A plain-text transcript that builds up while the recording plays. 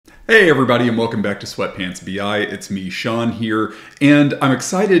Hey everybody, and welcome back to Sweatpants BI. It's me, Sean, here, and I'm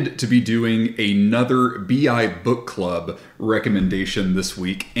excited to be doing another BI book club recommendation this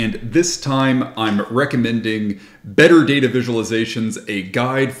week. And this time I'm recommending Better Data Visualizations, a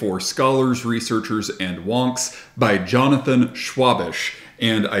guide for scholars, researchers, and wonks by Jonathan Schwabish.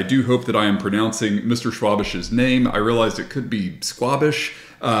 And I do hope that I am pronouncing Mr. Schwabish's name. I realized it could be Schwabish.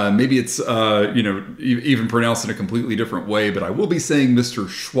 Maybe it's, even pronounced in a completely different way, but I will be saying Mr.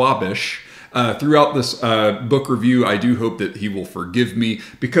 Schwabish. Throughout this book review, I do hope that he will forgive me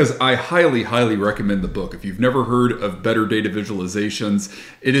because I highly, highly recommend the book. If you've never heard of Better Data Visualizations,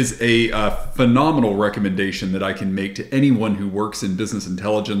 it is a phenomenal recommendation that I can make to anyone who works in business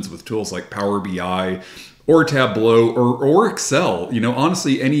intelligence with tools like Power BI, or Tableau, or Excel. You know,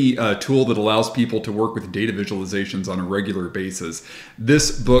 honestly, any tool that allows people to work with data visualizations on a regular basis.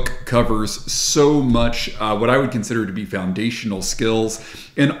 This book covers so much what I would consider to be foundational skills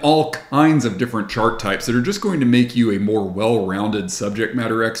in all kinds of different chart types that are just going to make you a more well-rounded subject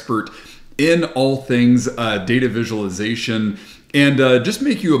matter expert in all things data visualization, and just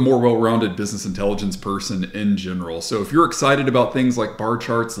make you a more well-rounded business intelligence person in general. So if you're excited about things like bar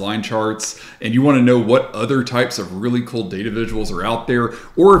charts, line charts, and you want to know what other types of really cool data visuals are out there,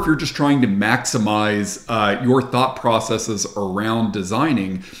 or if you're just trying to maximize your thought processes around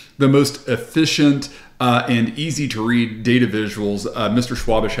designing the most efficient and easy to read data visuals, Mr.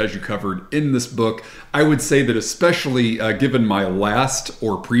 Schwabish has you covered in this book. I would say that especially given my last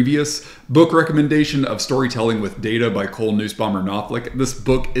or previous book recommendation of Storytelling with Data by Cole Nussbaumer-Knopflich, this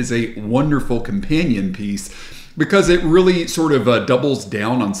book is a wonderful companion piece because it really sort of doubles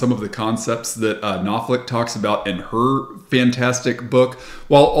down on some of the concepts that Knopflich talks about in her fantastic book,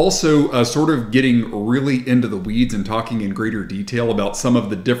 while also sort of getting really into the weeds and talking in greater detail about some of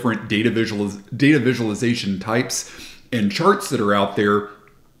the different data visualization types and charts that are out there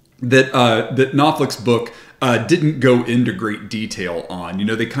that that Knopflich's book didn't go into great detail on. You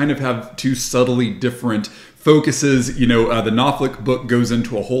know, they kind of have two subtly different focuses. You know, the Knopflich book goes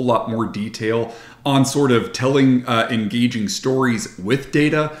into a whole lot more detail on sort of telling engaging stories with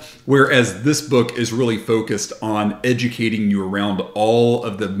data, whereas this book is really focused on educating you around all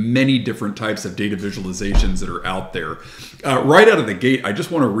of the many different types of data visualizations that are out there. Right out of the gate, I just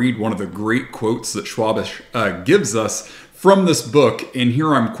want to read one of the great quotes that Schwabish gives us from this book, and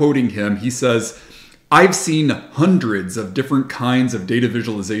here I'm quoting him. He says, "I've seen hundreds of different kinds of data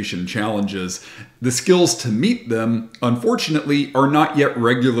visualization challenges. The skills to meet them, unfortunately, are not yet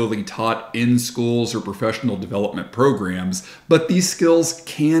regularly taught in schools or professional development programs, but these skills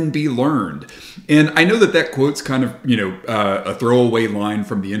can be learned." And I know that that quote's kind of, you know, a throwaway line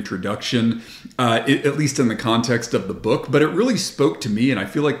from the introduction, at least in the context of the book, but it really spoke to me, and I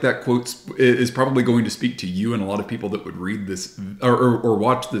feel like that quote is probably going to speak to you and a lot of people that would read this or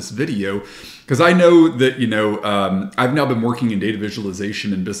watch this video, because I know that, you know, I've now been working in data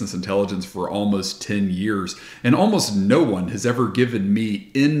visualization and business intelligence for almost 10 years, and almost no one has ever given me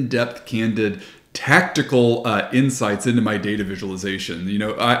in-depth, candid, tactical insights into my data visualization. You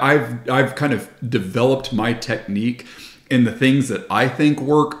know, I've kind of developed my technique and the things that I think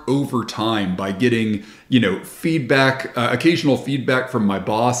work over time by getting, you know, feedback, occasional feedback from my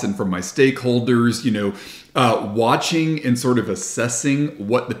boss and from my stakeholders, you know, watching and sort of assessing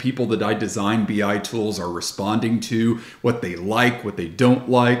what the people that I design BI tools are responding to, what they like, what they don't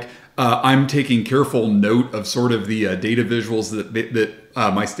like. I'm taking careful note of sort of the data visuals that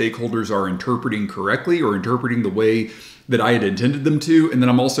my stakeholders are interpreting correctly or interpreting the way that I had intended them to. And then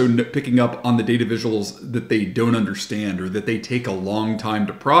I'm also picking up on the data visuals that they don't understand or that they take a long time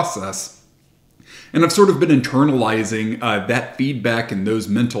to process. And I've sort of been internalizing that feedback and those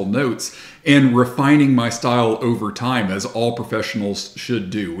mental notes and refining my style over time, as all professionals should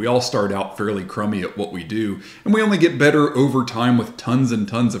do. We all start out fairly crummy at what we do, and we only get better over time with tons and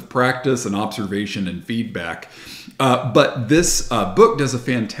tons of practice and observation and feedback. But this book does a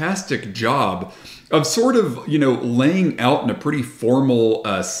fantastic job of sort of, you know, laying out in a pretty formal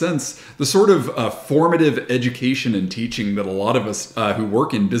sense the sort of formative education and teaching that a lot of us who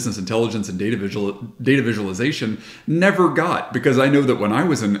work in business intelligence and data visualization never got. Because I know that when I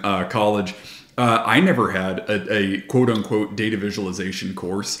was in college, I never had a quote-unquote data visualization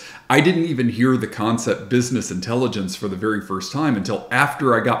course. I didn't even hear the concept business intelligence for the very first time until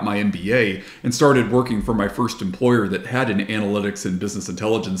after I got my MBA and started working for my first employer that had an analytics and business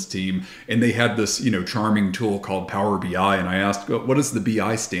intelligence team. And they had this, you know, charming tool called Power BI. And I asked, what does the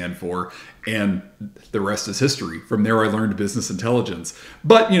BI stand for? And the rest is history. From there, I learned business intelligence.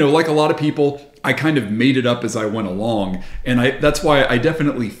 But, you know, like a lot of people, I kind of made it up as I went along. And that's why I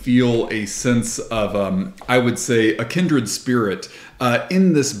definitely feel a sense of, I would say, a kindred spirit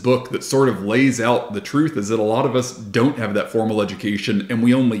in this book that sort of lays out the truth is that a lot of us don't have that formal education, and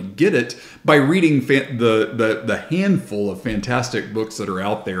we only get it by reading the handful of fantastic books that are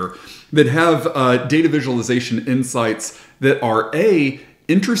out there that have data visualization insights that are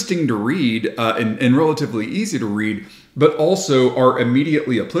interesting to read and relatively easy to read, but also are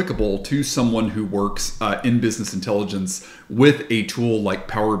immediately applicable to someone who works in business intelligence with a tool like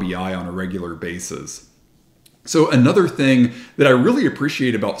Power BI on a regular basis. So another thing that I really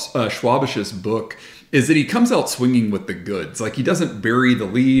appreciate about Schwabish's book is that he comes out swinging with the goods. Like, he doesn't bury the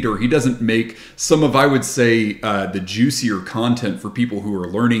lead, or he doesn't make some of, I would say, the juicier content for people who are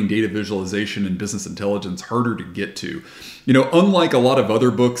learning data visualization and business intelligence harder to get to. You know, unlike a lot of other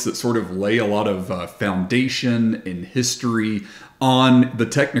books that sort of lay a lot of foundation and history on the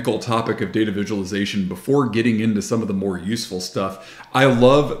technical topic of data visualization before getting into some of the more useful stuff, I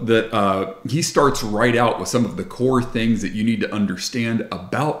love that he starts right out with some of the core things that you need to understand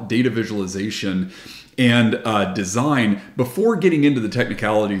about data visualization and design before getting into the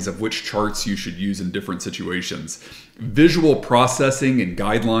technicalities of which charts you should use in different situations. Visual processing and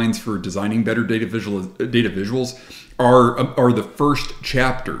guidelines for designing better data visuals are the first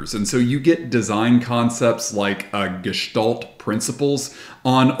chapters. And so you get design concepts like Gestalt principles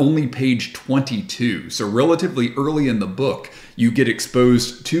on only page 22. So relatively early in the book, you get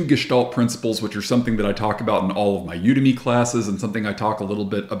exposed to Gestalt principles, which are something that I talk about in all of my Udemy classes and something I talk a little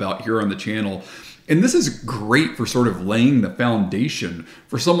bit about here on the channel. And this is great for sort of laying the foundation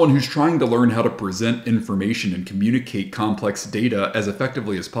for someone who's trying to learn how to present information and communicate complex data as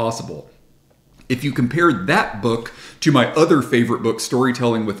effectively as possible. If you compare that book to my other favorite book,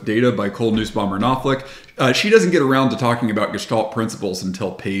 Storytelling with Data by Cole Nussbaumer-Knopflich, she doesn't get around to talking about Gestalt principles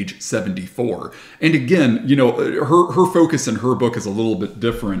until page 74. And again, you know, her focus in her book is a little bit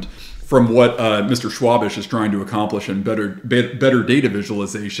different from what Mr. Schwabish is trying to accomplish in better data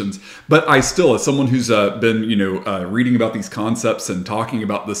visualizations. But I still, as someone who's been, reading about these concepts and talking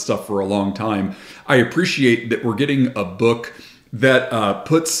about this stuff for a long time, I appreciate that we're getting a book that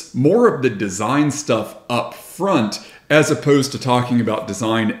puts more of the design stuff up front, as opposed to talking about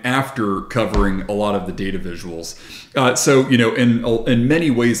design after covering a lot of the data visuals. So, you know, in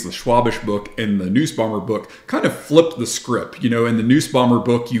many ways, the Schwabish book and the Nussbaumer book kind of flipped the script. You know, in the Nussbaumer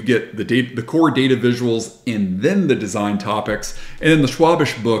book, you get the core data visuals and then the design topics. And in the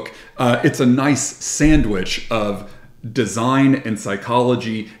Schwabish book, it's a nice sandwich of design and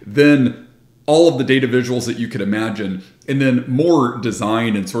psychology, then all of the data visuals that you could imagine, and then more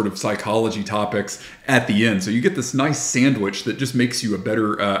design and sort of psychology topics at the end. So you get this nice sandwich that just makes you a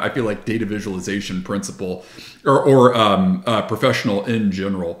better, I feel like, data visualization principal or professional in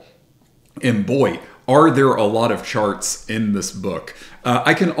general. And boy, are there a lot of charts in this book.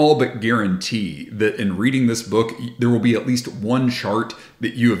 I can all but guarantee that in reading this book, there will be at least one chart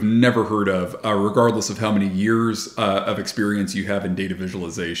that you have never heard of, regardless of how many years of experience you have in data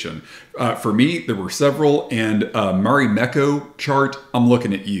visualization. For me, there were several, and Marimekko chart, I'm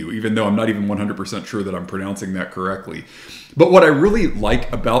looking at you, even though I'm not even 100% sure that I'm pronouncing that correctly. But what I really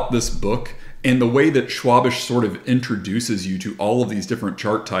like about this book and the way that Schwabish sort of introduces you to all of these different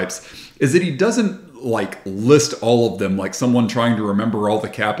chart types is that he doesn't like list all of them like someone trying to remember all the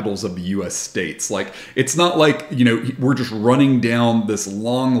capitals of the US states. Like, it's not like, you know, we're just running down this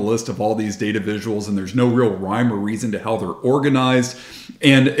long list of all these data visuals and there's no real rhyme or reason to how they're organized.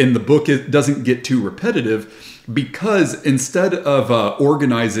 And in the book, it doesn't get too repetitive, because instead of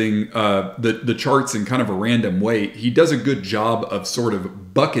organizing the charts in kind of a random way, he does a good job of sort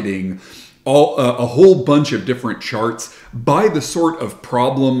of bucketing a whole bunch of different charts by the sort of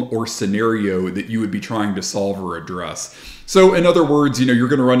problem or scenario that you would be trying to solve or address. So in other words, you know, you're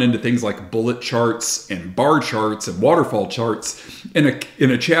going to run into things like bullet charts and bar charts and waterfall charts in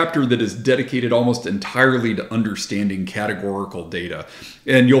a chapter that is dedicated almost entirely to understanding categorical data.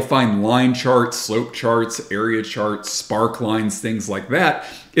 And you'll find line charts, slope charts, area charts, spark lines, things like that,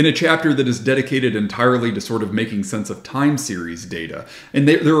 in a chapter that is dedicated entirely to sort of making sense of time series data. And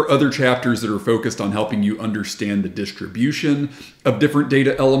there are other chapters that are focused on helping you understand the distribution of different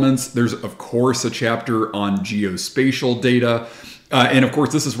data elements. There's, of course, a chapter on geospatial data. And of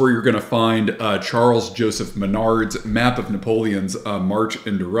course, this is where you're going to find Charles Joseph Menard's map of Napoleon's march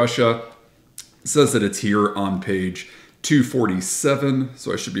into Russia. It says that it's here on page 247,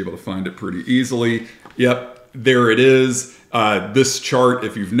 so I should be able to find it pretty easily. Yep, there it is. This chart,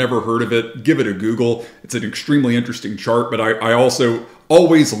 if you've never heard of it, give it a Google. It's an extremely interesting chart, but I also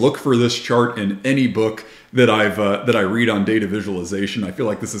always look for this chart in any book that I read on data visualization. I feel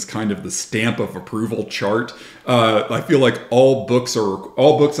like this is kind of the stamp of approval chart. I feel like all books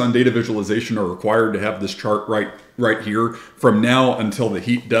on data visualization are required to have this chart right here. From now until the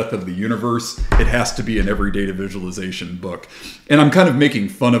heat death of the universe, it has to be in every data visualization book. And I'm kind of making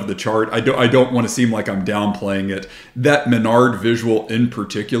fun of the chart. I don't want to seem like I'm downplaying it. That Menard visual in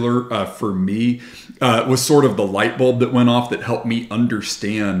particular, for me, was sort of the light bulb that went off that helped me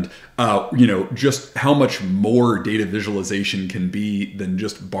understand just how much more data visualization can be than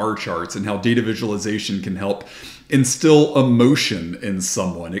just bar charts, and how data visualization can help instill emotion in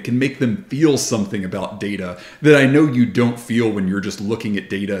someone. It can make them feel something about data that I know you don't feel when you're just looking at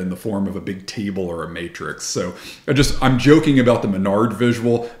data in the form of a big table or a matrix. So I'm joking about the Menard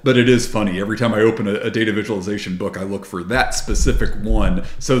visual, but it is funny. Every time I open a data visualization book, I look for that specific one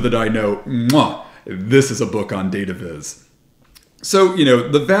so that I know, mwah, this is a book on data viz. So,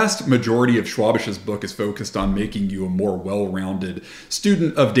 the vast majority of Schwabish's book is focused on making you a more well-rounded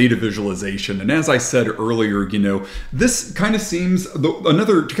student of data visualization. And as I said earlier, this kind of seems,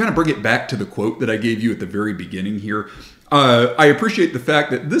 to kind of bring it back to the quote that I gave you at the very beginning here, I appreciate the fact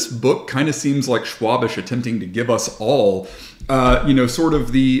that this book kind of seems like Schwabish attempting to give us all sort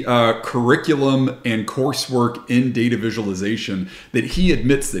of the curriculum and coursework in data visualization that he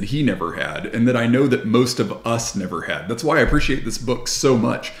admits that he never had, and that I know that most of us never had. That's why I appreciate this book so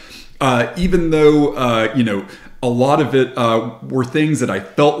much. Even though, a lot of it were things that I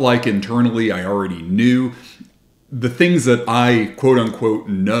felt like internally I already knew. The things that I quote unquote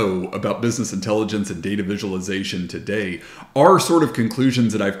know about business intelligence and data visualization today are sort of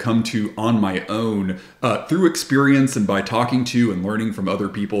conclusions that I've come to on my own through experience and by talking to and learning from other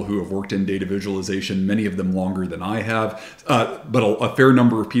people who have worked in data visualization, many of them longer than I have, but a fair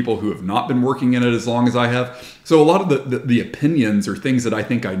number of people who have not been working in it as long as I have. So a lot of the opinions or things that I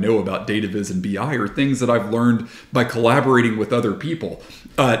think I know about data viz and BI are things that I've learned by collaborating with other people,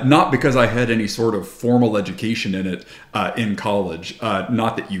 not because I had any sort of formal education in it in college.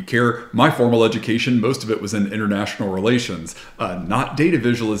 Not that you care. My formal education, most of it was in international relations, not data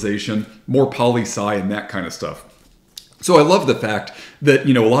visualization, more poli-sci and that kind of stuff. So I love the fact that,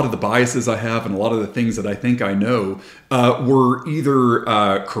 a lot of the biases I have and a lot of the things that I think I know were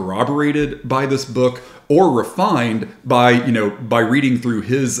either corroborated by this book or refined by reading through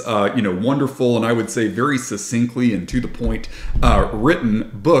his, wonderful and I would say very succinctly and to the point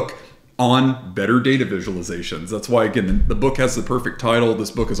written book on better data visualizations. That's why, again, the book has the perfect title. This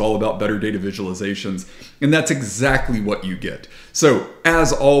book is all about better data visualizations, and that's exactly what you get. So,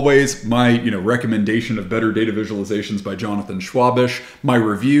 as always, my recommendation of Better Data Visualizations by Jonathan Schwabish. My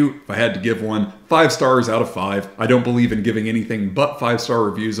review, if I had to give one, 5 stars out of 5. I don't believe in giving anything but 5-star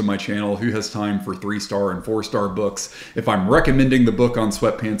reviews on my channel. Who has time for 3-star and 4-star books? If I'm recommending the book on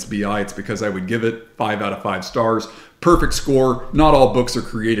Sweatpants BI, it's because I would give it 5 out of 5 stars. Perfect score. Not all books are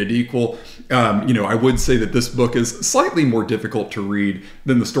created equal. I would say that this book is slightly more difficult to read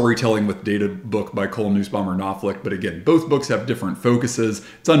than the Storytelling with Data book by Cole Nussbaumer Knopflich. But again, both books have different focuses.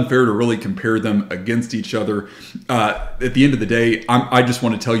 It's unfair to really compare them against each other. At the end of the day, I just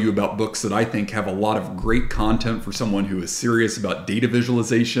want to tell you about books that I think have a lot of great content for someone who is serious about data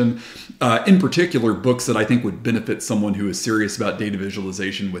visualization. In particular, books that I think would benefit someone who is serious about data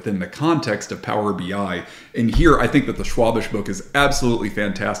visualization within the context of Power BI. And here, I think that the Schwabish book is absolutely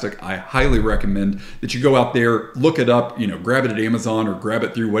fantastic. I highly recommend that you go out there, look it up, grab it at Amazon or grab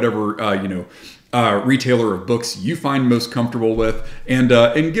it through whatever, retailer of books you find most comfortable with, and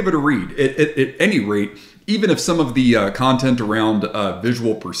give it a read. At any rate, even if some of the content around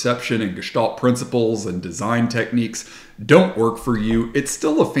visual perception and Gestalt principles and design techniques don't work for you, it's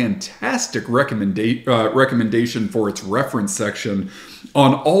still a fantastic recommendation for its reference section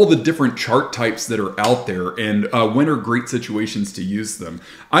on all the different chart types that are out there and when are great situations to use them.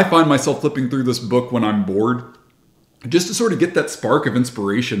 I find myself flipping through this book when I'm bored, just to sort of get that spark of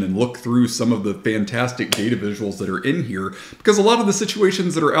inspiration and look through some of the fantastic data visuals that are in here, because a lot of the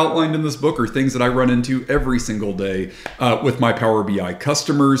situations that are outlined in this book are things that I run into every single day with my Power BI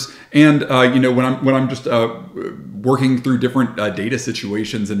customers, and when I'm just working through different data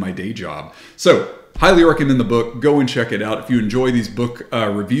situations in my day job. So highly recommend the book. Go and check it out. If you enjoy these book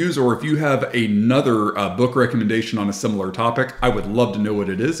reviews, or if you have another book recommendation on a similar topic, I would love to know what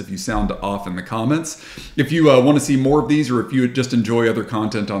it is if you sound off in the comments. If you want to see more of these, or if you just enjoy other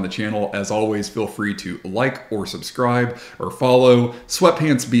content on the channel, as always, feel free to like or subscribe or follow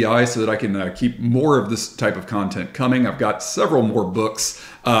Sweatpants BI so that I can keep more of this type of content coming. I've got several more books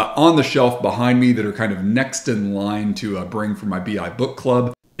on the shelf behind me that are kind of next in line to bring for my BI book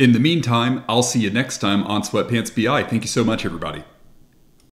club. In the meantime, I'll see you next time on Sweatpants BI. Thank you so much, everybody.